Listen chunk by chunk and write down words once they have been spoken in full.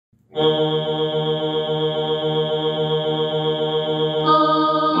Men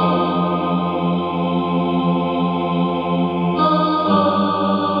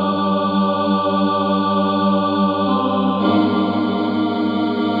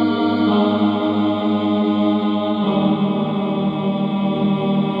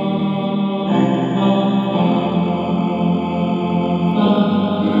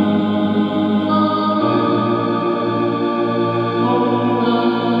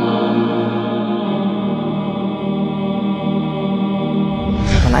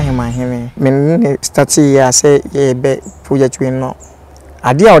started ya say ye be project we no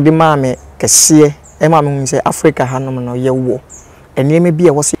ade a odi ma me kese e ma me say Africa hanom no ye wo ene me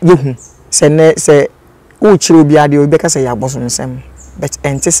bia wo se yehu se ne se wo chire obi ade obi ka say ya boso nsem but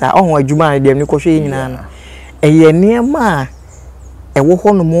ente sa ohun adwuma na dem ni ko hwe nyina no eye ne ma e wo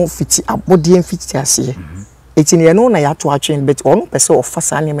ho no mo fiti abodie fiti ase eti ne no na ya to atwen but ono pese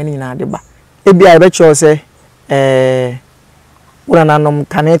ofasa ne ma nyina ade ba e bia e be che o say una nanom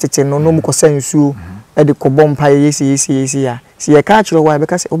kanetete no no mukosa nsuo e de kobompa yesi ya si ye ka chiro wa be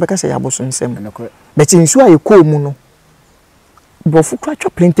ka se ya boso nsem but nsuo aye ko mu no bofu kwa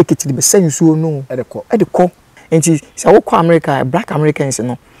twa plane ticket de be se nsuo no e de ko enti se wo ko America black Americans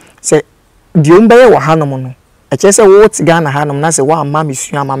no se di omba ye wa hanom no e che se wo ti Ghana hanom na se wa amma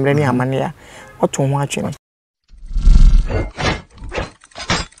mesu amamre ne amane ya oto ho atwe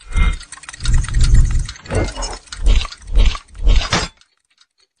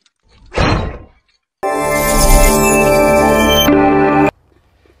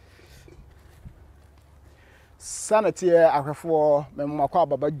Sanity ahwefo memmakwa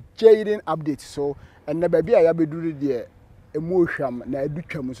baba JAYDEN update so enne baabi a ya beduru de emu hwam na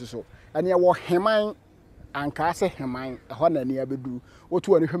adutwam so ene wo Heman Ankaase Heman ho na ne abedu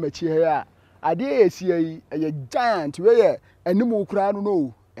wotu woni hwamachi he a ade esi yi ye giant we ye animu kura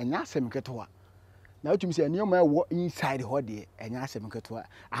no enya asem ketoa na otumi se ene ma wo inside ho de enya asem ketoa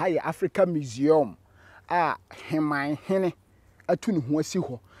aha ye Africa Museum a Heman hene atu ne ho asi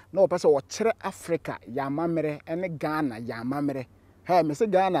ho na opese wo kire Africa ya mamere ene Ghana ya mamere ha me se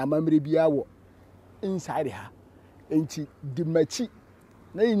Ghana mamere bia wo inside ha enti di machi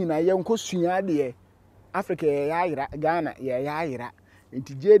na nyina ye nko sua de Africa ya yira Ghana ya yira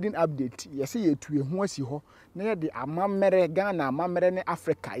enti JAYDEN update ye se ye tue ho asi ho na ye de amamere Ghana amamere ne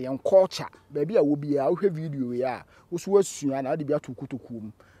Africa ye culture ba bia wo bia wo hwe video ya wo so asua na de bia to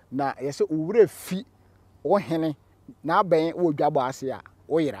kotokum na ye se owure fi wo hene na aben wo dwabo ase a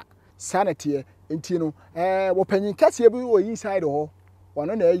oyira sanity enti no wo panyin kase bi wo inside ho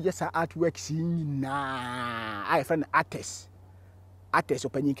wono na ye sa artworks nyina ai friend artist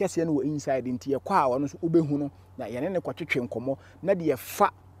panyin kase no wo inside enti ye kwa wono so obehu no na ye ne kwatwetwe nkomo na de ye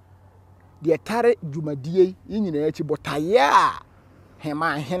fa de tare dwumadie nyina ya chi botaya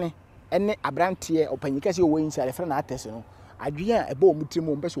Heman hene ene abrante opanyin kase wo inside friend artist no adwe a eba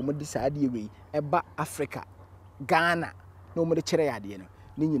omutrimo mpese omudi saade we eba Africa Ghana no mo de kire yade no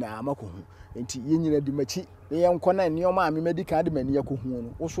ni nyina amakohu enti ye nyina di machi ye nkona nioma a me medical de mani yakohu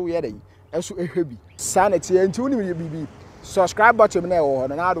no wo so ye dai eso ehwe bi sanity enti woni bibi subscribe button na wo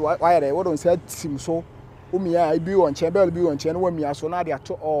no na do wa ye wo don say tim so umia bi won che bell bi won che no wa mia so na de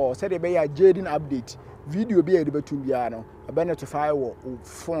ato o say de be ya JAYDEN update video bi e de betum bia no ebe notify wo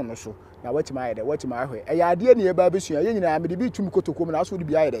phone no so na wati ma yede wati ma ahwe e ya ade ne ye ba besua ye nyina me de bi tum kotokom na so de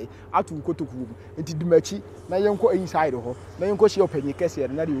bia yede atu kotokom enti dimachi na yenko inside ho na yenko hye opanyi kese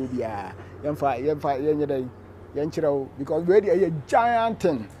na de obi a yemfa yenye dai yenkyerɛw because we dey a giant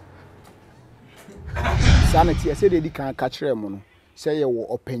thing sanity say dey kan ka kyerɛ mu no say ye wo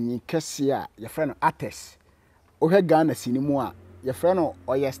opanyi kese a ye frɛ no artist o hwe Ghana sinimu a ye frɛ no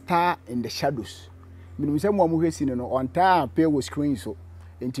oye star in the shadows minimum say mo hwe sini no on time pay wo screen so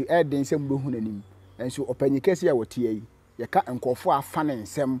enti den sem do hu nanim enso opanyi kese a wotie yi ye ka nkofo afa ne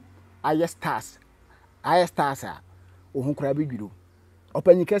nsem aye stars a ohun kura bi dwiro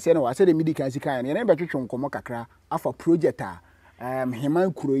opanyi kese na wa se de medical sika ne be twetwe nkomo kakra afa project a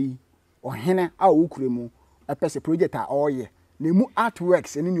Heman kuroi ohene a wo kuremu epese project a oye na mu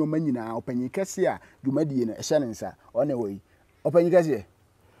artworks ne nyoma nyina opanyi kese a dwumadie no ehye ne nsa one woyi opanyi kese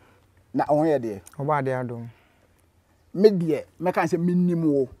na ohun ye de oba de adom medie meka se minnim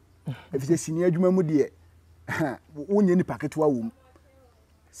wo efise sini adwuma mu de wonye ni paketo awom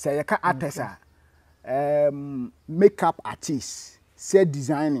se ye ka artist makeup artist say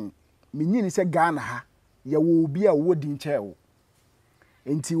designing minyini se Ghana ha ye wo obi a wo din chewo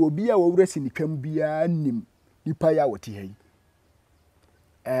enti obi a wo wura sinitwam bia nim nipa ya woti ha yi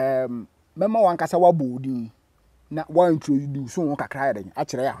mema wankasa wabodin na wa introduce so kakra ya den a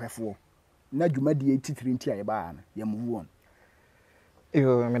kire ya hwefo na dwumadi 83 ntia ye ba na ye move on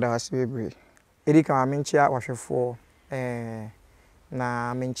Yo, me da wase bebre. Edi ka menchia wahwefo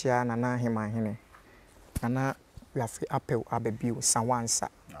na menchia na Heman hene. Na we afi apel abebiu sanwansa.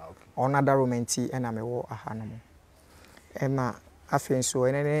 Okay. Ona da romenti na me wo aha no mo. Na afi so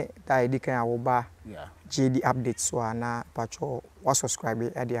enene da edi kan awoba. Yeah. JD updates so na pacho wa subscribe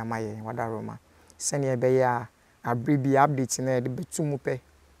e de amaye wada roma. Sene e be ya abribi update na e de betumu pe.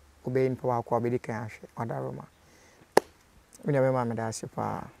 Obe npa wa kwa be di kan ahwe wada roma. Me na me ma me da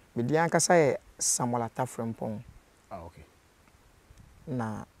sipa. Bidi Ankaase ye Samuel Atafrempong. Okay.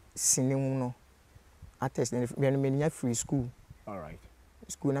 Na sinimu no attest me me free school. All right.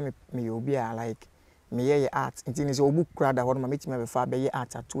 School na me obi a like me ye art. Nti ni se obu kura da ho ma metima be fa be ye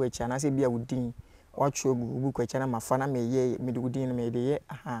art atu echa na se bia wudin. Watcho obu kwa echa na mafa na me ye me de wudin no me de ye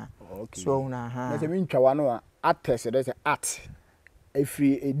aha. Okay. So na aha. Na se me ntwa no a attest there say art.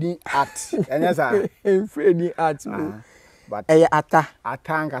 Efri edi art. Enya sa. Efri edi art. But ata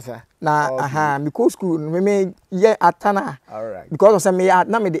Ankaase na aha me go school me ye ata na all right because of say me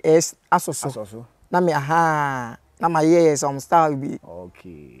na me the s asoso na me aha na my ye some style be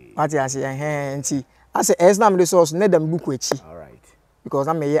okay what you say nti as s na me the source na dem book echi all right because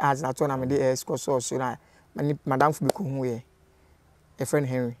na me ye art na to na me the s ko source na madam fu be ko hu ye a friend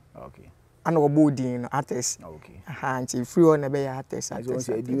Henry okay ana obo din no artist okay aha nti free one na be ya artist so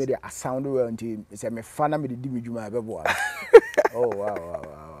say di me the sound well nti say me fa na me di me dwuma be bo oh wow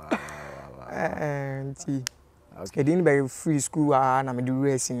nti okay din be free school na me di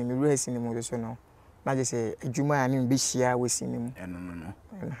race ni mo so no na je say adwuma ya ni be hia wesi ni mu no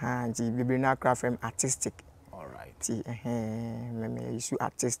aha nti bebre na craft from artistic all right ti me use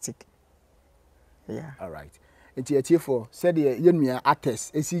artistic yeah all right nti etiefo said ye nua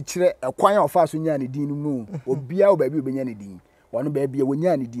artist esi kire ekwan a ofa so nya ne din no obia o ba bi obenya ne din wono ba bia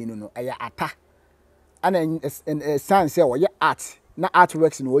wonya ne din no eya ata ana sense wo ye art na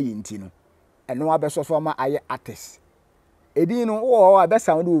artworks no oyi nti no eno abeso so ma aye artist edin no wo a be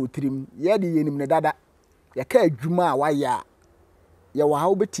sound wo trim ye de yenim ne dada ye ka adwuma a waye a ye wa ha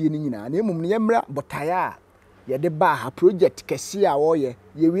obetie ni nyina na emum ne ye mra botaya ye de ba ha project kesi a wo ye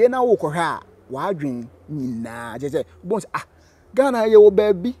wie na wo kohwa a wadwen nyina jeje bon Ghana ye wo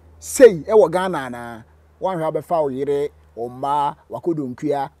ba bi sei e wo Ghana na wan hwa be fa wo yire o ma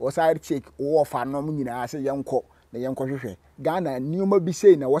wakodonkua o side check wo fa no nyina se yenko na yenko hwehwe Ghana nioma bi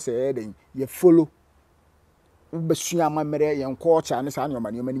sei na wo se eden ye follow besua mamere yenko cha ne sa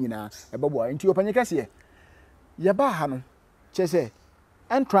nioma nyina e babo nti opanye kase ye ba ha no chese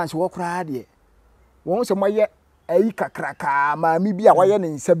entrance wo kra de won se moye ayi kakraka ma mi bi a waye ne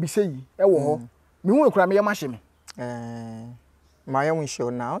nsa bi sei e wo ho me hu kra me ye mahye me ma ye won show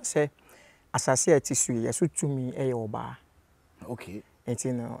now say asase atisu ye so tumi e ye oba okay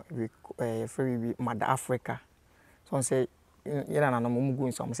enti no we free be mother Africa so say you na no mo go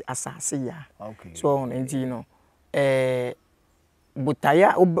nso say asase ya okay so on enti no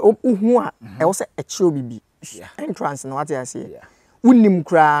butaya uhu a e wo say e che obibi entrance no what you say unim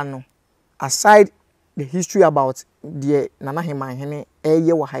kra no aside the history about the Nana Heman hene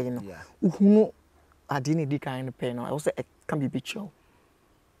ye wa hayi no uhu ade ne di kan no pe no e wo say e can be picture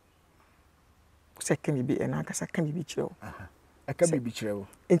second be and Ankaase can be chiro e can be chiro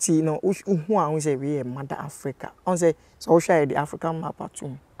enti no uhu a won say we mother Africa on say so share the African map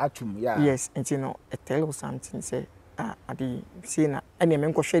atum yeah yes enti no e tell us something say ade see na ene me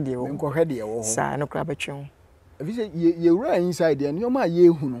nkohwe de wo sa no kra betwe if say ye wura inside there no ma ye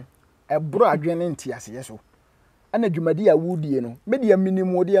hu no e bro adwene nti ase yeso ana dwumadi a wudie no me de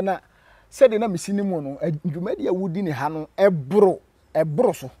minimum de na se de na mesinimu no dwumadi a wudi ne ha no e bro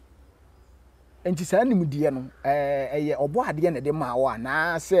so enti sa nim die no eye obo ade ne de ma wo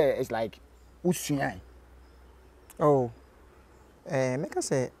na say it's like usuan oh make us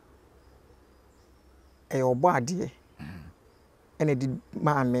say obo ade ene di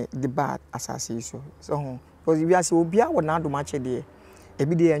ma me di bad asase so because we say obi a wo na adoma che de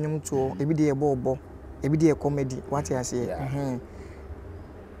ebi de anyum to ebi de ebo ebi de comedy what you say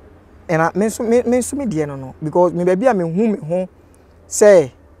and me so me de no because me baby a me hu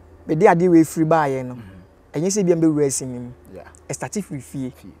say be dey ade we free buy no enye se bia be wura nim e start free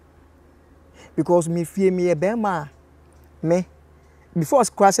fie because me fie me e be ma me before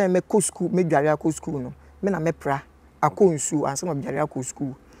class me go school me dware go school no me na me pra akọ nsu ansa ma dware go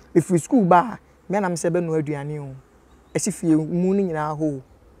school me free school ba me na me se be no aduane o e si fie mu ni nyina ho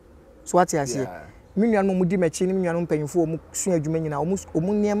so what you say me nuanu mu di machi ni nuanu mpanyimfo mu su adwuma nyina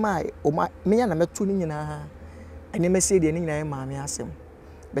omu niema me nya na meto ni nyina ene me se de ni nyina e ma me asem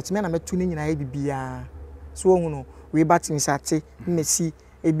but me na meto ni nyina e bibia so hu no we batin sate mmesi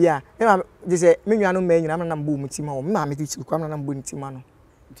ebia me ma je say me nua no ma nyina na mbo mutima o me ma me ti kwam na mbo ntima no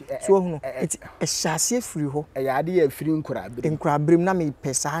so hunu eti ehyasie firi ho ya ade ya firi nkura abrim na me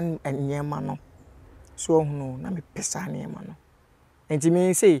pesa nyema no so hunu na me pesa nyema no enti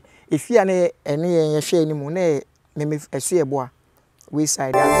me say efia na ene ye hwe ani mu na me esu ebo a we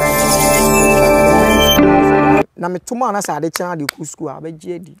side na me tuma na sa ade chan ade ku school a be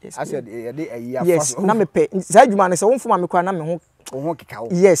je di I said yes na me pe za adwuma na se wo mfuma me kwa na me ho keka wo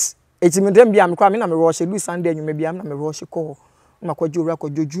yes eti me dem bia me kwa me na me rush do Sunday anwuma bia na me rush ko na kwa jura kwa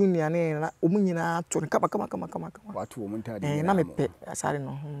junior na omunyina to kama watu wo muntade na me pe asare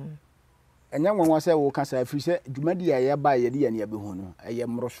no enya nwanwa se wo kasa afiri se dwumadi ya ba ye de ya ne abehu no eye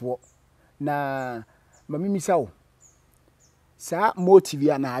mroso na mamimisa wo sa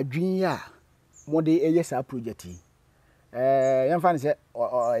motive na adwin ya mode eye sa project yemfa ne se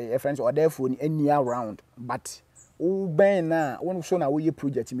friends order phone any around but wo ben na won so na wo ye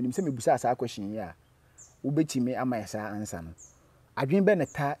project minim se mebusa sa question ya wo betime ama sa ansa no adwin be ne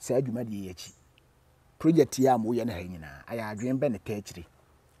ta sa adwumadi ye chi project ya mo ye na ha nyina aya adwin be ne ta achiri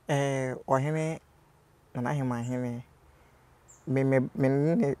ohene na Heman hene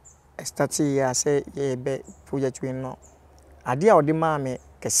me start ya say ye be project we no ade a ode ma me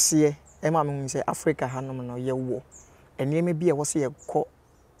kese e ma me hu say Africa hanom no ye wo eneme bi e wo se ye kọ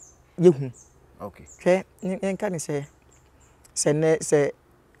ye hu okay hwe enka ni say se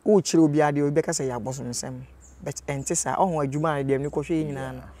o chire obi ade obi ka say ya gboso nsem but entisa ohun adwuma na dem ni ko hwe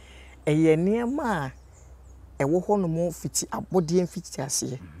nyina no eye niema e wo ho no mo fiti abode fiti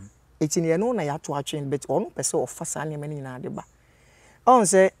ase eti ne no na ya to atwen but ono pese ofa sa niema ni nyina de ba on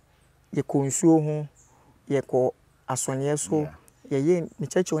say ye konsuo ho ye ko asonye so ye me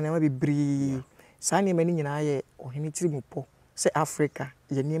cheche onema bibri sa niema ni nyina ye ohene tiri mu po se Africa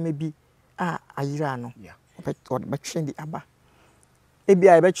ye niema bi ayira no betwen di aba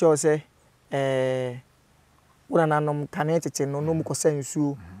ebia e be cho se wona nanom kane tete no no mu ko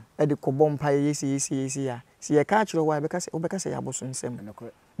sansuo e de ko bompa yesi ya si ye ka chiro wa be ka se obeka se ya boso nsem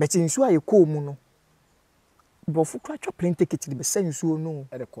but nsuo aye ko mu no bofu kwa twa plane ticket de be sansuo no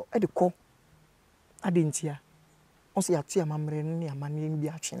e de ko ade ntia o se ya tia mamre ni amane bi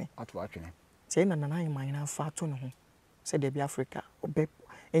atwene sei na Heman na fa to no ho se de bi Africa obe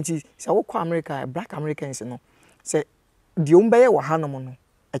enti se wo ko America black Americans no se di umbe ye wa hanom no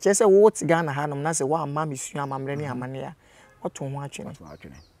e che se wo ti Ghana hanom na se wa amma mesu amamre ni amane ya oto ho atwene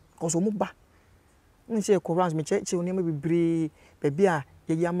koso mu ba nse se Corans me che oni ma bibri baby a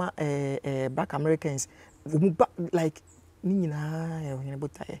ye yama black Americans mu ba like ni nyina ye ohene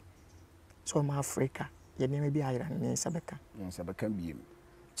botaye so ma Africa ye ne bi ayira ni sabeka biem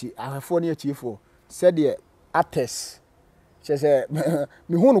ti ahafo ne achiefo said the artist she say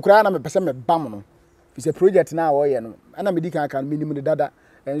me hu no kra na me pese me bam no fi se project na wo ye no ana me di kan minimum de dada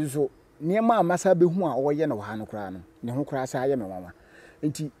enso niema amasa be hu a wo ye no ha no kra no ne hu kra sa ye me mama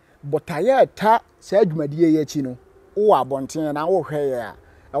enti botaye ta sa adwumadie ye chi no wo abonten na wo hwe ye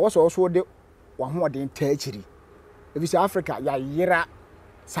a wo so de wa ho de ta achiri efi se Africa ya yira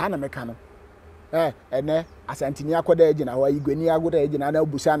sa na meka no ene asantini akoda agina ho igwani agoda agina na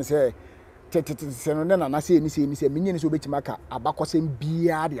busa ne se tete no na se ni se menye ne so betima ka abakosem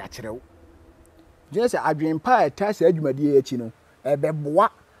bia de akyerɛw je se adwenpa ta sa adwumadie ya chi no beboa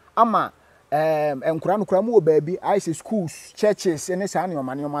ama enkura no kura mu baabi ice schools churches ne sa ne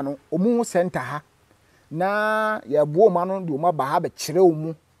omane no omu center ha na ya buo ma no de oma ba ha be kyerɛw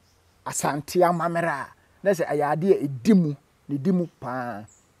mu asante amamera na se ayade edimu ne dimu pa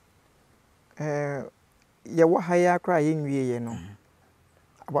ye wa haya kra ye nwie ye no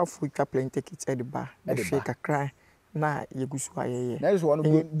abafu twa plane ticket e de ba e fake kra na ye gusu ayeye na so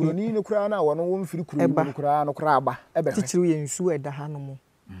wono broni no kra na wono wo mfiri kuru no kra no kra aba e be titiru ye nsu e da ha no mo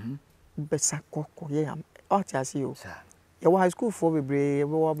besa kokko ye am o ti ase o ye wa high school for bebre ye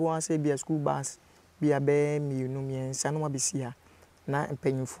wa bo an say be school bus be abe mi no mi ensa no ma besia na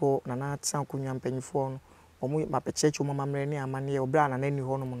mpanyifo na atsan konwa mpanyifo no omo ma pechechu mama mre ni amane ye obra na nani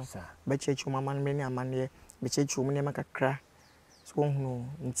ho no mo no be chechu mama mre ni amane ye be chechu mo ne makakra so hunu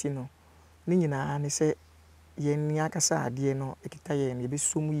nti no ni nyina ne se ye ni akasa ade no ekita ye ne be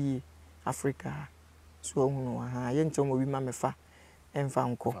som yi Africa so hunu ha ye ntom obi ma mefa emfa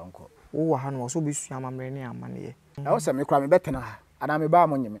nko wo ha no so be su amamre ni amane ye na wo se me kra me betena ha ana me ba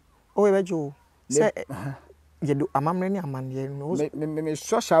mo nyeme o we bejo se ye do amamre ni amane no me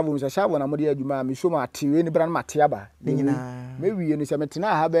so shavu me shavu na mode adwuma me so ma tewe ni bra na mate aba ni nyina me wiye ni se metena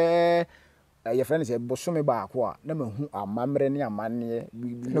ha be ye friend say bosome ba ko a na mahu amamre ni amane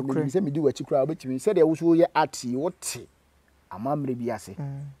me se me di wachi kura obetimi se de wo so ye ati wote amamre bi ase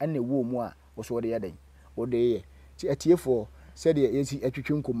ene wo mu a wo so de ye den wo de ye ti atiefo said the AC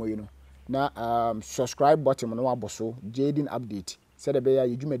etwetwe nkomo yi no na subscribe button no aboso JAYDEN update said the beya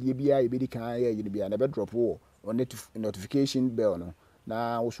yedwumadie bia ye bedi kan ya yi bia na be drop wo on notification bell no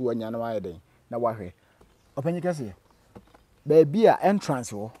na wo so anya na wa yeden na wa hwe opanyika se ba bia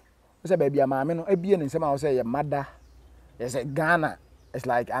entrance wo say ba bia maame no abie ne nsema wo say ye mother is Ghana. It's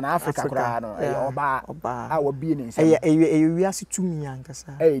like an Africa. Oba our being say we are to me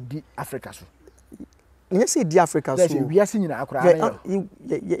Ankaase di Africa so you say di Africa so we are seeing akura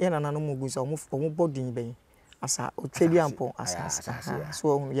ye na nanu mugu so omo body ben asa otwedi ampo asa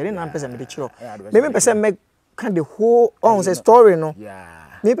so ye na pese me de chiro me pese me can the whole on say story no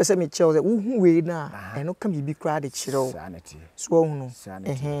me pese me chiro say hu we na e no can be kra de chiro so no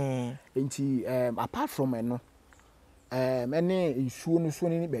enti apart from no ene isuo no so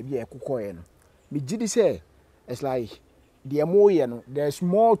ni ba bia ekokoye no me gidi say it's like the moye no there's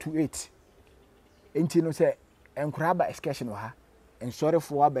more to it enti no say enkura ba excursion wa ha ensore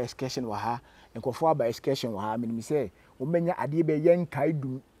fo ba excursion wa ha enkofo ba excursion wa ha me say o menya ade be yen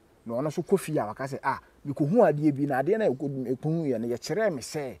kaidum no ono so kofi a waka say me ko hu ade bi na ade na ekohu ye no ye kire me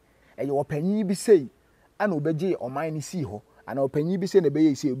say eye opanyi bi sei ana obegye oman ni si ho ana opanyi bi sei na be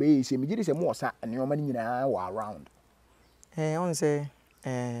ye sei me gidi say mo osa ne oman ni nyina wa around on say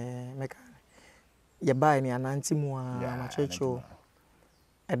meka ye buy ni ananti mu a ma checho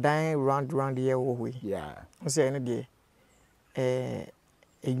a dine round here wo we on say no de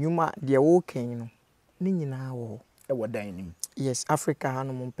enyuma de wo kan no ni nyina wo e wo dan ni yes Africa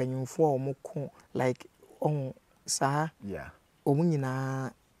hanu mo mpanyimfo a mo ko like on sa o mo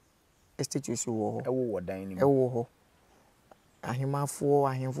nyina status wo e wo dan ni e wo ho ahemafo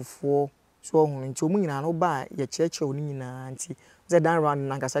ahemfofo so ohun nti o mu nyina no ba ye cheche o nyina nti ze dan round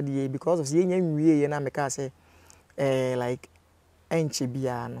na Ankaase de because of ye nya nwie ye na meka say like enche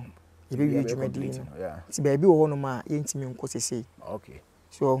bia no ye be wi dwumadi no ti ba bi wo no ma ye ntimi nko sese okay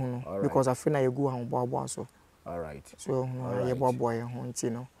so ohun because afina ye gu han boabo so all right so ohun ye boabo ye ho nti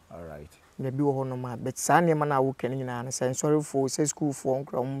no all right me bi wo no ma but sa ne ma na wo kan nyina no say sorry for say school for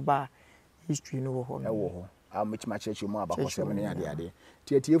nkra mba history no wo ho no wo ho amechima cheche mu abakosem ne ade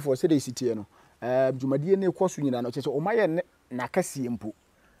tie for say dey sitie no dwumadie ne koso nyina no cheche o maye na kase mpo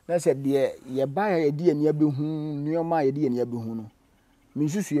na se de ye ba ye de ani abehu nuoma ye de ani abehu no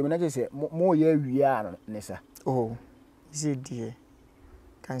minsusuye me na cheche mo ye awia no ne sa isi die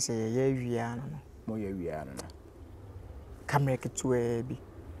kan say ye awia no mo ye awia no kamera ketuwa bi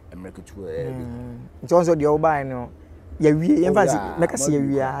nti onso de o buy no ya wie in fact make say ya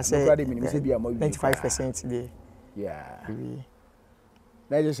wie say 95% there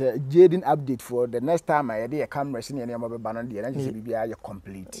na just JAYDEN update for the next time I dey camera senior na be banon there na just bibia ya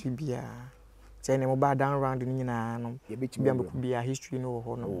complete bibia say na mo ba down round ni nyina no bibia mo bibia history no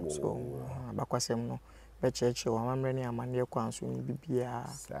ho no so abakwasem no be cheche wa mamre ni amane kwanso ni bibia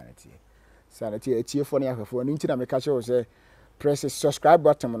sanity etie for na ahwefo no ntina me ka che wo say press subscribe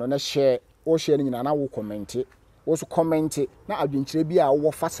button no na share o share ni nyina na wo comment wo so comment na adwenkyere bi a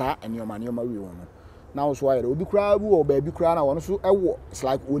wo fa saa enioma wi wo no na wo so ayere obi kura bu o ba bi kura na wo so ewo it's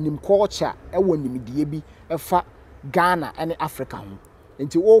like onim culture ewo nimdie bi efa Ghana and Africa ho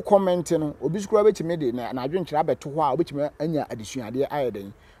enti wo comment no obi kura betime de na adwenkyere abeto ho a obetime anya adesuade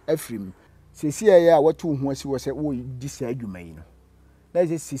ayeden afrim sesi aye a watu ho asi wo se wo di sa adwuma yi no na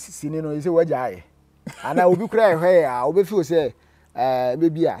sesi ni no se waja aye ana obi kura ehwe a obefi wo se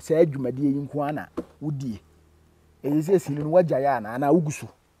bebi a sa adwumade yi nko ana wodie eyi se ni waja ya na ugusu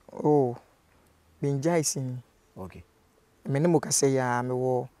Benjai sin. Okay. Me no kase ya me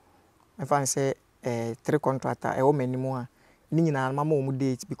wo me fan say 3 contractor e wo menimo a ni nyina ma mo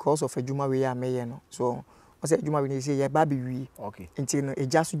date because of adwuma we ya me ye no so o say adwuma we ni say ya ba be wi okay nti no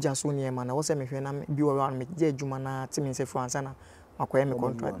ejaso ne ma na wo say me hwe na bi wo me je adwuma na ti me say France na makoye me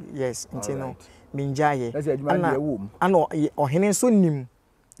contract yes nti no benjai ana o hene so nim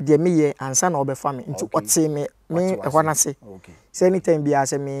de me ye ansa na obefa me nti ote me ehwa na se say anytime bia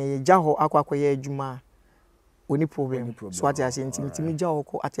say me jaho akwakoye adwuma oni problem so ati ase nti me jaho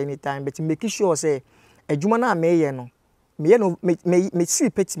ko at any time but make sure say adwuma na me ye no me ye no me si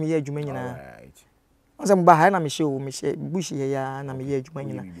peti me ye adwuma nyina onse mba ha na me she bush ye ya na me ye adwuma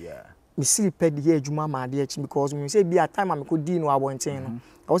nyina me si peti ye adwuma ma de achi because me say bia time am ko di no abonten no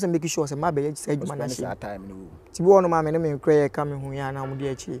I was making sure say ma be ye adwuma na she time no ti bi wono ma me no me nkra ye ka me hu ya na mo de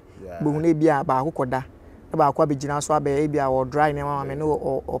achi be hu na bia ba akokoda ba akwa be gina so abe bia o dry ne mama me no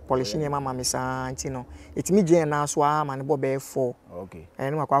o polish ne mama me sa nti no etimi gye na so ama ne bo be 4 okay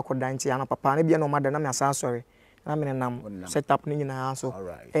no akwa akoda nti ana papa ne bia no mada na me asa sorry na me nam setup ne nyina so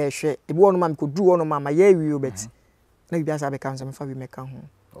hwe e bi wono ma me ko du wono ma ye wi obet na bia sa be kan so me fa bi me ka ho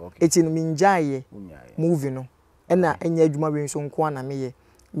okay eti no me njaye movie no na enya adwuma we nso nko na meyɛ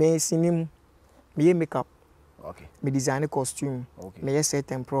me sinim me makeup okay me design costume me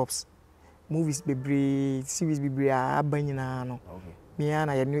set and props movies bebre series bebre abanyina no okay me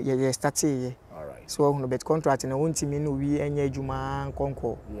ana ye start ye alright so no bet contract na wonti me no wi enya adwuma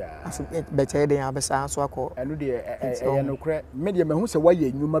nkonko aso better den abesa so akọ eno de e no kre me de mahu se waye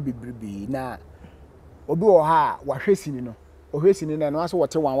adwuma bebre na obi wo ha wahwe sini no ohwe sini na no aso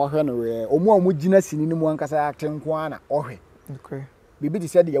wote wan wahwe no omu gina sini no mu ankasa atenko ana ohwe okay bibi de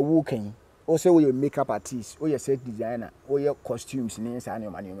said ye wo kan o say we makeup artist o ye set designer o ye costumes ni sa na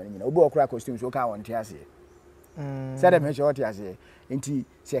ma nyina obi okura costumes o ka won te ase said me sure te ase nti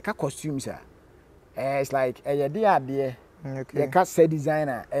se ka costumes it's like ye de ade okay ye ka set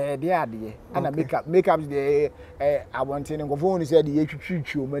designer de ade ana makeup de I want to go phone said ye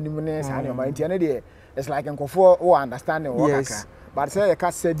twitwi o manim ne sa na ma nti na de it's like nkofo o understanding wo kaka but say ye ka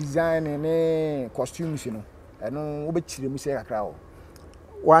set design ne costumes no eno wo be chire mu say kakra o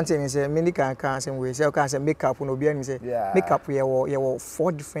one thing is many can say we say makeup no be any say makeup ye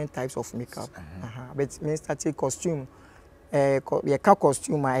 4 different types of makeup but me start costume ye ka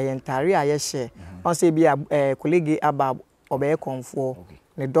costume entire a ye share on say be colleague aba obey comfort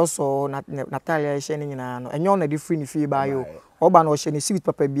ne doso Natalia share ni nyina no enyo na different ni fie ba yo oba na o share ni suit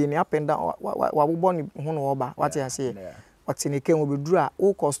papa bi ni apenda wa bobọ ni hu no oba what you say what ni ken obeduru a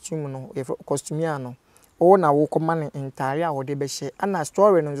o costume no ye costume ano o na wo koma ne entire a wo de be hye ana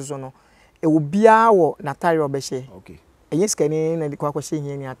story no nso no e wo bia wo Natalia be hye okay enye skani na kwa hye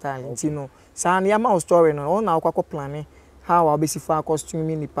hie ni Natalia nti no sa na ya ma story no o na wo kwa plan how I be see for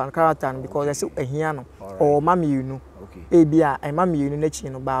costume ni pan character because I say ehia no or mama you know e bia e mama you know na chi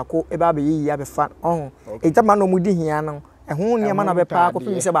no ba ko e ba be yi ya be fa e tama no mudi hia no e ho ne ma na be pa ko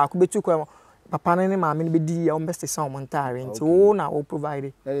fi se ba ko betu ko papa ne mama ne be di ya o best sound montare nti o na o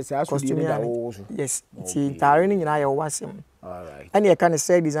provide costume na yes nti tare ni nyina ya o wasem alright and you can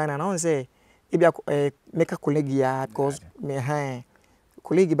say designer na on say e bia make a colleague ya because me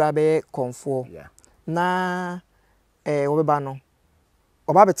colleague ba be comfort na obeba no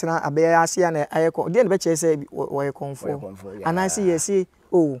oba betena abaya ase ya na ayeko de ne be che se wo comfort anasi yesi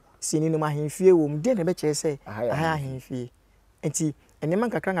oh sini no mahemfie wo de ne be che se aha ahemfie enti enema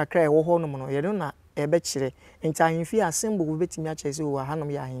nkakra wo ho no no ye no na e be kire enti ahemfie asembo wo betimi a che se wo aha no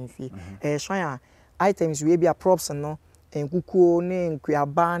ya ahemfie swan items we bia props no enkukuo ne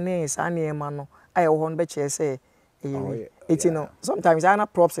nkuaba ne sanema no aye wo ho no be che se eti no sometimes ana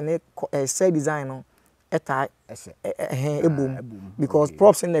props ne set design no eta ebum because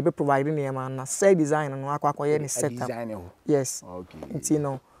props in be providing them na set design no akwakoye ni setup yes okay nti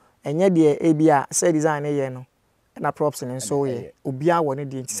no enye de e bia set design ye no na props in so ye obi a woni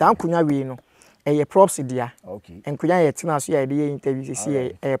de nti san kunya we no eye props dia okay enkunya ye tina so ye de interview see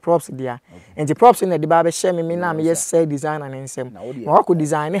ye props dia nti props in de ba be share me na me ye set design na nsem na wako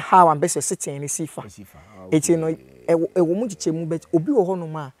design how am be sitting ni sifa eti no e wo mu chiche mu bet obi wo ho no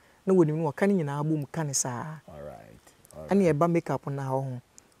ma na woni no ka ni nyina abom ka ni saa alright ani e ba makeup na ho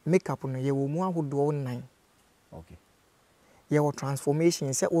makeup no ye wo mu ahodo nan okay ye wo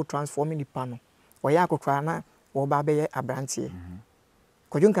transformation se wo transform ni pa no wo ya akokra na wo ba be ye abrantie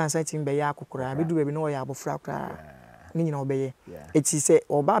kodun kan sa tim be ye akokra be du be no wo ya abofra kra ni nyina wo be ye eti se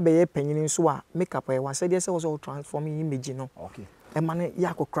wo ba be ye panyin so a makeup e wa se de se wo transform image no okay e ma ne ya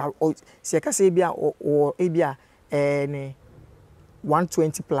akokra se ka se bia o e bia ne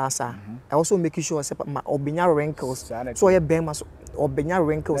 120 plus I also make sure say my obenya wrinkles so ye ben ma so obenya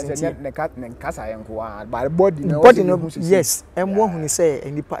wrinkles ne kasa yenko but body no yes emwo hu ni say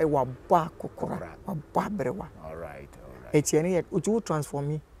enipa e wa ba kokora wa ba brewa alright eti ne ye utu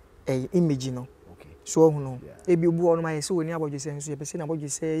transform image no okay so hu no e bi obu onu ma ye so oni abodwese nso ye pese na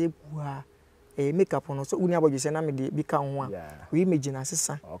abodwese ye bua makeup no so oni abodwese na me de bi ka ho a we image na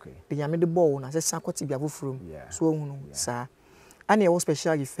sesa okay de ya me de ball na sesa kwoti bia foforo so hu no sa and your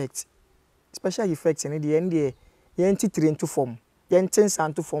special effects in the end ye enti train to form ye enti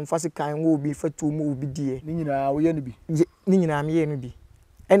san to form fast kan wo bi fatu mu obi die ni nyina wo ye no bi ni nyina me ye no bi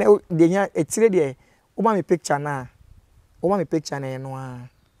ene de nya etire de wo ma me picture na no a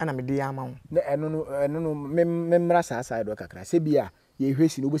ana me de ya ma wo na eno no memra sa side do kakra se bia ye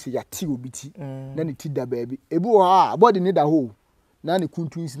hwesi no bo se ya ti obi ti na ne ti da ba bi ebi wo ha body ni da ho na ne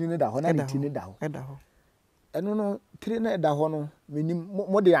kuntuns ni da ho na ne ti ni da ho eno no tire na da ho no menim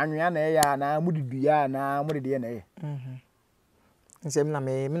mo de anwea na ya na mo de dua na mo de na ye nsem na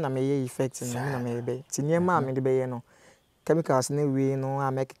me ye effect na me be tinye ma me de be ye no chemicals na we no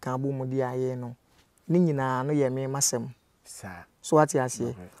a make kan bo mo de aye no ni nyina no ye me masem sa so what you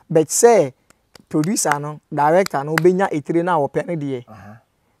say but say producer no director no benya etire na wo pe ne de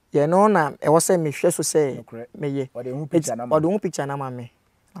ye no na e wo se me hwe so se meye o de hu picture na ma me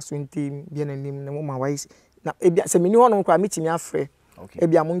aso ntim bia nanim na mo ma wise na ebia se meni ho no kwa metimi afre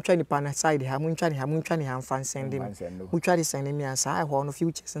ebia mo ntwa nipa na side ha mo ntwa ne ha mfa send me mo twa de send me ansa I ho no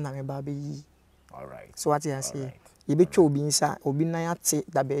futures na me ba be yi all right so what you say ye be twa obi nsa obi nan ate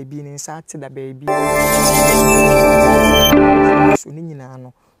da ba bi ni nsa ate da ba bi so ni nyina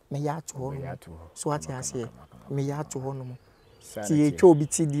no me ya to ho no so what you say me ya to ho no ti ye twa obi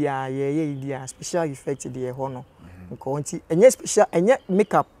ti dia ye dia special effect dia ho no nko nti enye special enye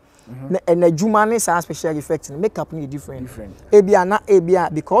makeup na adwuma ne sa special effect makeup no different ebia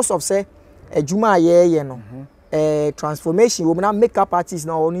because of say adwuma ye no transformation wo na makeup artist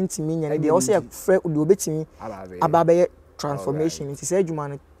na oni ntimi nya dey also frɛ de obetimi ababe transformation nti say adwuma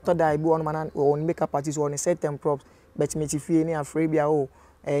no to da ibi won man on makeup artist on certain props but me ti fie ni afre bia o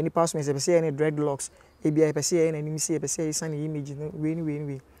ni pass me say any dreadlocks ebia pe say any say pe say san image no we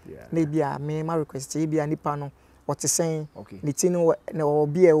na ebia me ma request ebia nipa no what is saying ni tinu na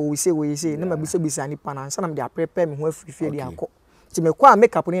obi e we say na mabisa nipa na nsa na me dey prepare me ho afri fie dey akọ ti me kwa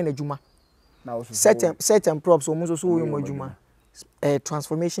makeup no na adwuma na certain props o muso so wo mo adwuma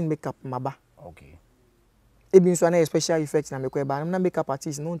transformation makeup maba ebi nso na special effect na me kwa ba na makeup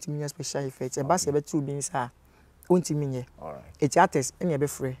artist no ntimi special effect e ba se be tu bi nsa ntimi nye eti artist enye be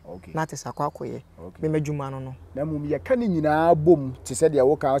free na artist akwakoye me madwuma no na mum ye ka ni nyina bom ti se de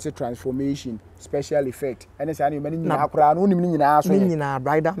wo ka say transformation special effect ene sa na me nyina akora no nim ni nyina so ni nyina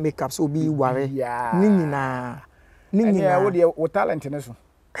bridal makeup so bi ware ni nyina wo de wo talent ne so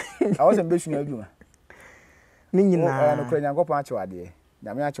I wasn't basing adwuma ni nyina no kura nyankopon achewade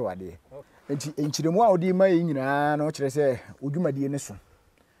nyame achewade enti enchiremu a odi ma yi nyina no kire se odwumadie ne so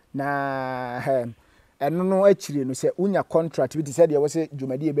na eno no achire no se unya contract bi se de wo se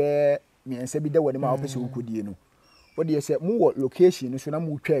dwumadie be miensa bi da wani ma opese ukodie no wo de se mu wo location no so na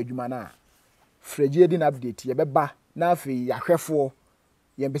mu twa adwuma na fragile din update ye beba na afi yahwefo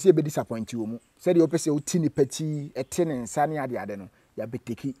ye mpese be disappoint wo mu se de opese utini pati etene nsa ne ade no ya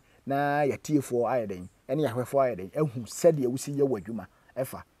beteki na ya tiefo ayeden ene ya hwefo ayeden ehu sede wusi ye wadwuma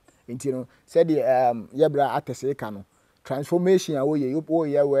efa enti no sede ye bra atese ka no transformation a wo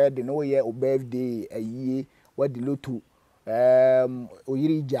ye wedding wo ye o birthday ayie wadi lotu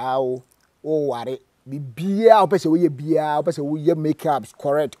oyiri jao o ware bibia opese wo ye bia opese wo ye makeups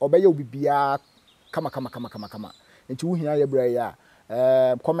correct obeye wo bibia kama enti wo hia ye bra ya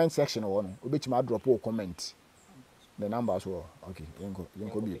comment section wo no obetima drop o comment the numbers were okay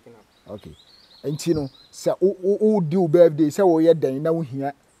yenko bi okay enti no se o do birthday se wo ye den na wo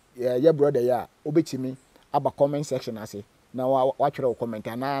hia ye brother ya obetimi aba comment section ase na wa twere o comment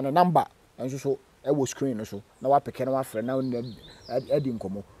na number enso so e wo screen no so na wa peke na wa frɛ na adi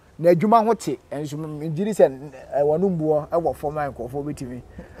nkomo na adwuma ho te enso ngiri se wonu mbuo e wo form an kofo betimi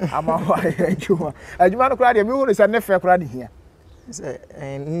ama wa adwuma no kra de mi hu se ne fe kra de hia se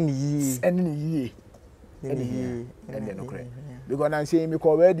ni yi ende no kre because na say me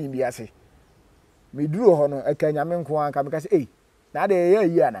ko wedding bi ase me duro ho no aka nyame nko an ka me ka say na de ye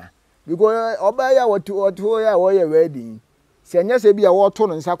yi ana because oba ya watu ya wo ye wedding se nya se bi ya wo to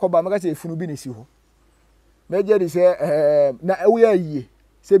no nsa koba me ka say funu bi ne si ho me je di say na ewu ya yi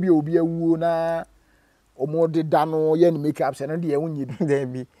se bi obi awuo na omo de da no ye ni makeup se no de ye wunyi de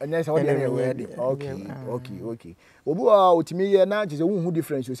bi enya se wo de wedding okay obi wa otimi ye na je se wu hu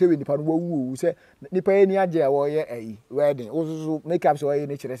difference se we nipa no wu se nipa ye ni age a wo ye ayi wedding osusu makeup se wo ye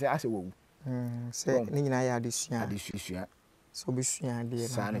ni kire se ase wo se ni nyina ya adesua so bi sua de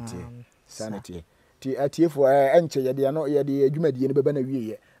sanity ti atiefo enche ye de no ye de adwumadie ne beba na wie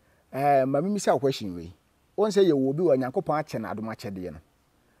ye ma mi sa question we won se ye wo bi wa Nyankopon ache na adom ache de no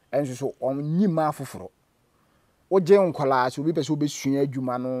enso so onyima afoforo oje nkola so bi pese obesua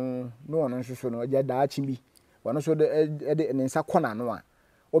adwuma no no no nso so no oje da achi bi wano so de ne nsa kona no a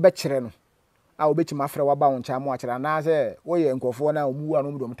obekire no a obechima afre waba won cha mo akire na se wo ye nkofo na omu wa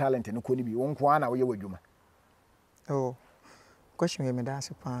no dom talent no ko ni bi won ko ana wo ye wadwuma question me da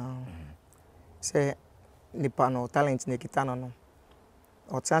se pa se nipa no talent ne kita no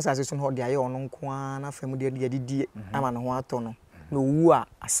o chance so no de aye ono nko na fam de didi ama no ho ato no na owu a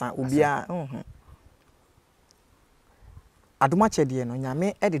asa obi a adoma chede no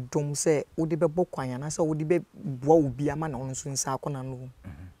nyame e de dom se wo de bebo kwan na se wo de be boa obi ama na ono so nsa akona no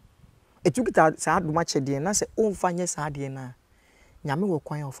etukita sa adoma chede na se o mfa nye sa ade na nyame wo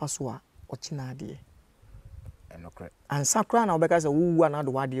kwan ofa so a o china ade enokre ansa kra na obeka se wo na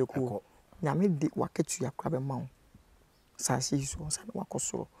do ade ko nyame de waketu ya kra be ma wo sa si so sa na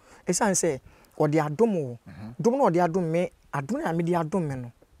wakosoro esan se o de adom wo dom na o de adom me adom na me de adom me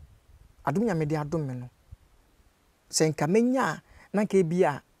no adom nya me de adom me no senka menya na ka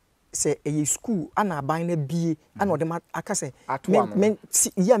bia say a school ana ban na bie ana odem aka say men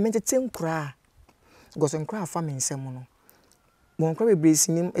ya men tete nkura because nkura fa men nsem no mo nkura bebre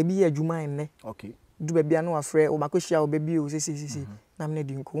sinim ebi ye adwuma enne okay du ba bia na wa frɛ o makohia o bebi o sisi na me na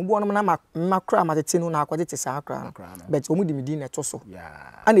di nko mo no na makura matete no na akwade te sa akra but o mu di medin na to so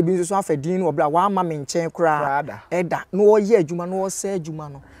ana ebi nso so afa din no obra wa ama me nkyɛn kura eda no o ye adwuma no o sɛ adwuma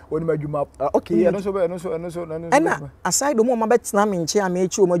no oni ma adwuma okay no so ana aside do mo ma betena me nkyɛn ama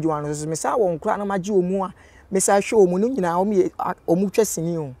echi o ma adwuma no so me sa won kura na magye o mu a me sa hwɛ o mu no nyina o mu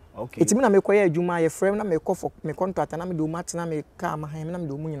twasini o okay etimi na me koye adwuma ye frɛ na me kɔ for me contract na me do matena me ka ma han na me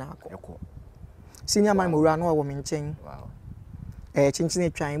do mu nyina akɔ senior man mo wura no wo me nkyɛn wow chinchin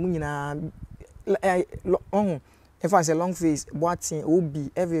atwan mu nyina if I say long face boatin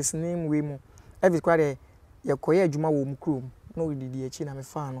obi every name we mu every kwade ye koye adwuma wo mu krom no we didi echi na me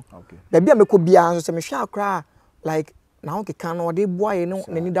fa no okay da bia me ko bia so se me hwa akra like na ho keka no de boaye no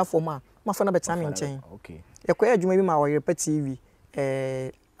na ni da form a ma fa na betena me nkyɛn okay ye koye adwuma bi ma wo repet TV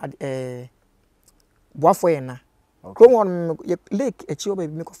boafo ye na krom won lake echi oba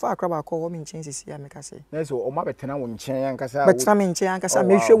bi me ko fa akra ba ko wo me nkyɛn sisi ya me ka say na so o ma betena wo nkyɛn ankasa betena me nkyɛn ankasa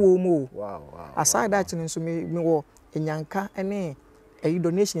me hwɛ wo mu wow aside that no so me wo enyanka ene eyi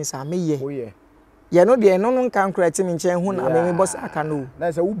donations a me ye oh yeah ye no de no nkan kra ti me nkyɛn hu na me boss aka no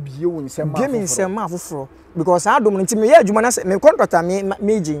na so wo bie wo nsɛm bie me nsɛm afoforo because adom no ti me ye adwuma na me contractor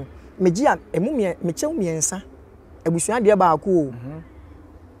me gin me gi a emu me kyɛw miensa abusua de ba ako o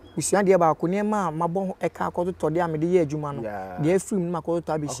busua de ba ako ne ma mabɔ eka akɔto tɔde a me de ye adwuma no de afrim na akɔto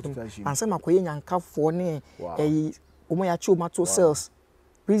tɔ abishim ansa makoye nyankafo ne eyi omo ya chi omato sales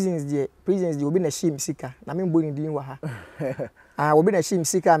prisons de obi na shim sika na me mboni din wa ha obi na shim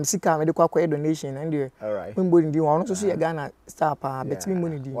sika me de kwa donation and de me mboni din wa ono so ye Ghana star pa bet me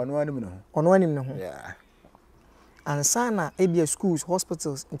mboni din ono anim no ho ansa na ebia schools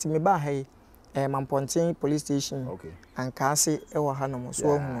hospitals nti me ba ha Mamponten police station Ankaase ewa hanom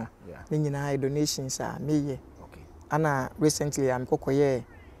so hu ne nyina donations a me ye ana recently am kokoye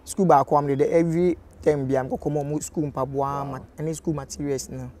school ba ko am de every time bi am kokomo mu school mpaboa any school materials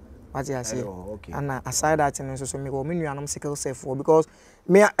no what you say ana aside that no so me go me nuanom sickle self for because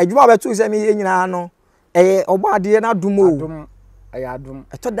me adwuma ba tu say me ye nyina no oba ade na adum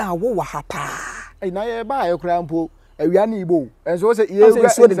eto da wo wa ha pa na ye ba ye kura mpo awia na igbo enso say ye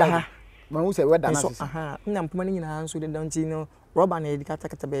so de ha ma hu say we da na so na mpoma ni nyina so de downti no rubber na edikata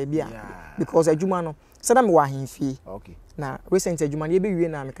kata ba bia because adwuma no say na me wa hemfie na recent adwuma na ye be wie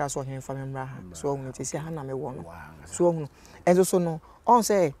na me ka so hemfa me mra ha so hu nti say ha na me wo no so hu enso so no on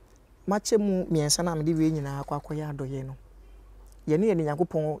say machemu miensa na me de wie nyina akwakoya adoye no ye ne ye ne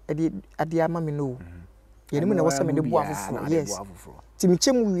Yakopon ade ama me no ye ne mu na wo say me de bo afoforo yes ti me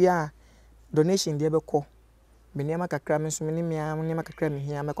chemu wie a donation de be ko me niam kakra me so me niam kakra me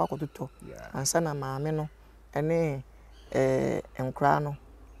hia me kwa kototo ansa na maame no ene enkra no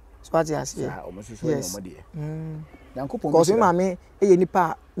so ati ase yes Yakopon ko so maame eye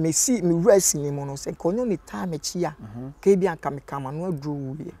nipa me si me wura ni mu no se ko nyo ni ta me chia ka bi anka me kama no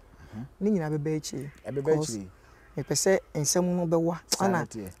aduru wie ni nyina beba echi me pese ensem no bewa ana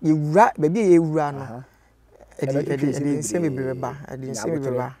ye wura ba bi ye wura no edi ensem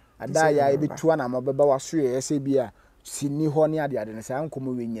beba ada ya ebetua na mabeba waso ye se bia sini ho ne ade ade ne sa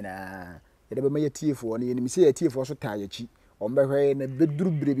nkomo we nyina ye de be maye tiefo ne ye ni se ye tiefo so ta yachi ombehwe na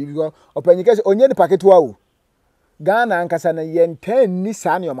beduru bire bi go opanyika se onye ni paketo o Ghana ankasa na ye ntan ni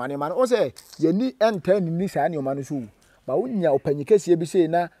sa ne omane ma no se ye ni ntan ni sa ne omane so ma wonya opanyika se bi se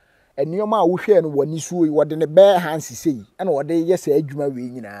na enioma a wo hwe no wani so yi wode ne be hansi sei na wode ye sa adwuma we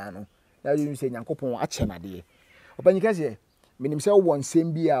nyina no na ye se Yakopon ache na de opanyika se minim se wo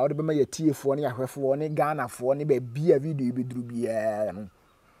nsem bi a wo de be ma yetiefo ne yahwefo ne Ghanafo ne ba bia video bi duru bia no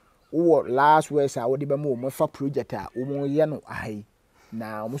wo last week a wo de be ma wo fa project a wo ye no ahai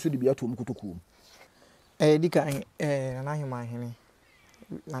na wo so de bia to mu kutuku dika na Heman hene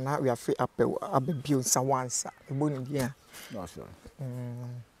na we are free abebio sawansa ebo ni bia no sure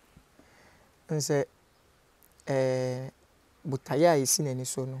nse butaya isi na ni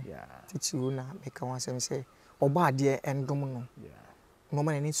so no titi wo na meka wansem se oba ade endom no no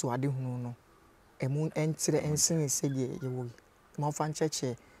ma ni so ade hunu no emu entre ensin se de ye wo ma fa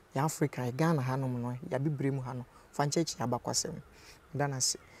ncheche ya Africa Ghana hanom no ya bibrem ha no fa ncheche abakwasem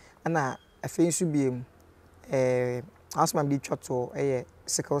danase ana afensu biem asma bi twoto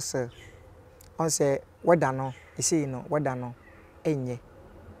sickle cell on se weda no isi no weda no enye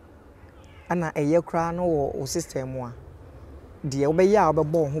ana eye kra no wo system a de obeye a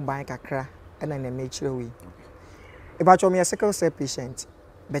obebo ho ban kakra ana na me kire wi if I me a sickle cell patient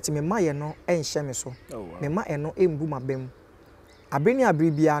but me maye no enhye me so me ma eno embu mabem abeni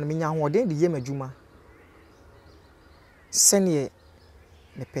abribia no menya hoden de yem adwuma sene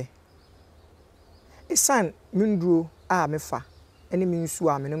mepe esan minduro a mefa ene me nsu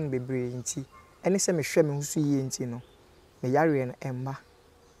a menem bebre nti ene se mehwe me husu yie nti no me yare no emba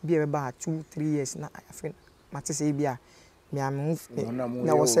bi e ba 2-3 years na afen mate se bia me am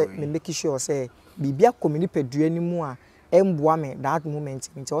na wo se me make sure say bibia komini padua ni mu a emboa me that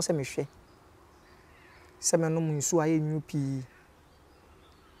moment nti wo se mehwe se me no nsu a yenyu pi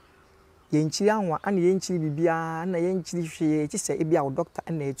yenchiri anwa ana yenchiri bibia na yenchiri hwe ti se ebia wo doctor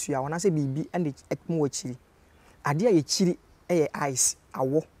ana etua wona se bibi ana ekmu wachiri ade a yechiri eye ice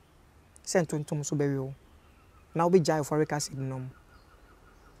awo se ntontom so bewe wo na wo be jai foric acid nom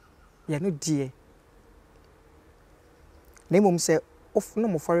ya no die na mom se of no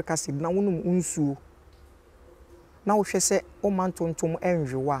mo foric acid na wonum unsuo na wo hwe se o man tontom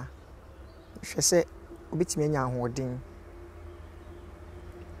enhwewa hwe se obetimi anya ahoden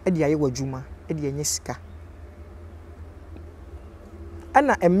edi aye wadwuma edi enye sika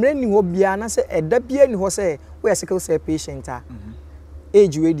ana emre ni ho bia na se eda bia ni ho se we sickle cell patient a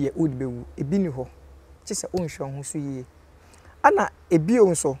age we die old bewu ebi ni ho ti se onhwe ho so yie ana ebi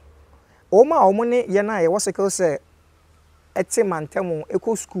onso o ma o mo ne ye na ye wo sickle cell ete mantemu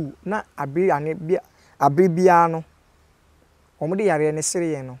eco school na abri ane bia abri bia no o mo de yare ne sere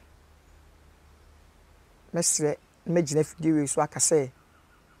ye no mesre imagine fidie we so akase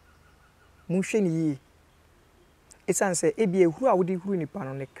munhwe ni yi esan se ebi ehuru a wodi huru nipa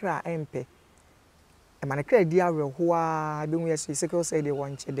no ne kra empe e ma ne kra di awe ho a be hu yesi sickle cell de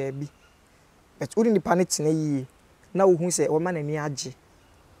wonche da bi but wodi nipa ne tene yi na wo hu se wo ma na ni age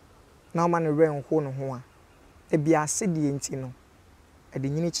na wo ma ne ren ho no ho a ebi ase di enti no e de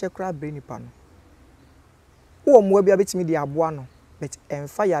nyini che kra bre nipa no wo mo bia betimi di aboa no but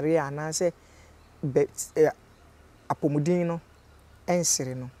emfa yare ana se bet apomudin no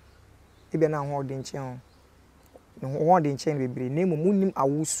ensere no ebe na ho de nchen no ho de nchen bebre na munim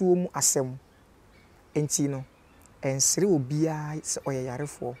awusuo mu asem enti no ensere obia se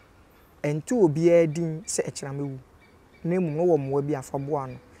oyayarefo enti obia din se ekiramewu na no wo mo bi afabo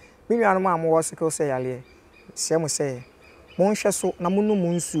ano minnuano ma mo sickle cell yale se mo se mo nhwe so na mo no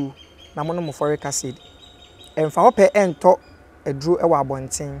mo nsu na mo no mo foric acid emfa hope ento edru ewa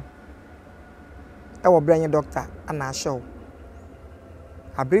abonten ewo branye doctor ana show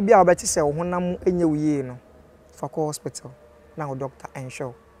abribia obeti se wo honam enye wuye no for hospital na wo doctor en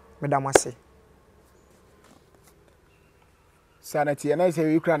show medam ase sanity na se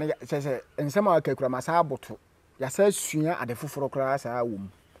wi kra na se ensema akakura masa aboto ya sa sua ade foforo kra sa wom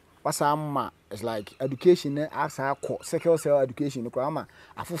wasa amma is like education na asa ko sickle cell education kra ma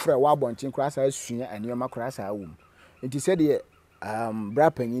afoforo wa abonchen kra sa sua anioma kra sa wom nti se de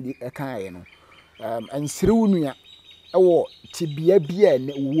bra panyi di eka ye no ensire wunua ewo tibia bia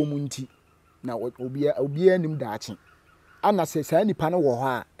ne wo mu nti na obia nim daache ana se sa nipa no wo ho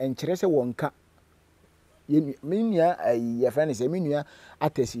a enkire se wonka menua ye friend se menua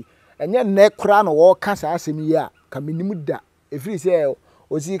atasi enye ne kura no wo ka sa asem yi a ka menim da efiri se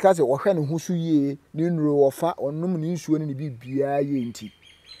ozi ka se wo hwe ne husu yie ne nuro wo fa onum ne nsuo ne bibia ye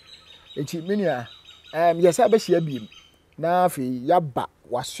nti menua yesa be hia biem na afi yaba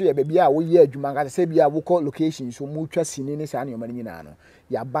waso ye bia wo ye adwuma ka se bia wo ko location so mu twa sini ne sa ne yoma nyina no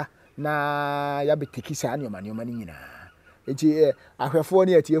yaba na yabe teki sa ne yoma nyina ahwefo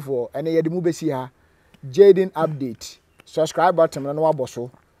ne atiefo ene ye de mu besi ha JAYDEN update subscribe button na waboso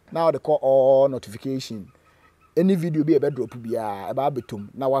now they call all notification any video be drop bia e ba betom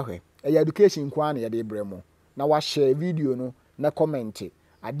na wahwe education kwa na ye de bremo na wa share video no na comment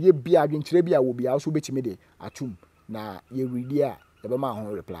ade bia adwenkyere bia wo bia so betimi de atum na ye ready a e be ma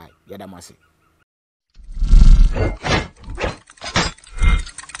ho reply ya damase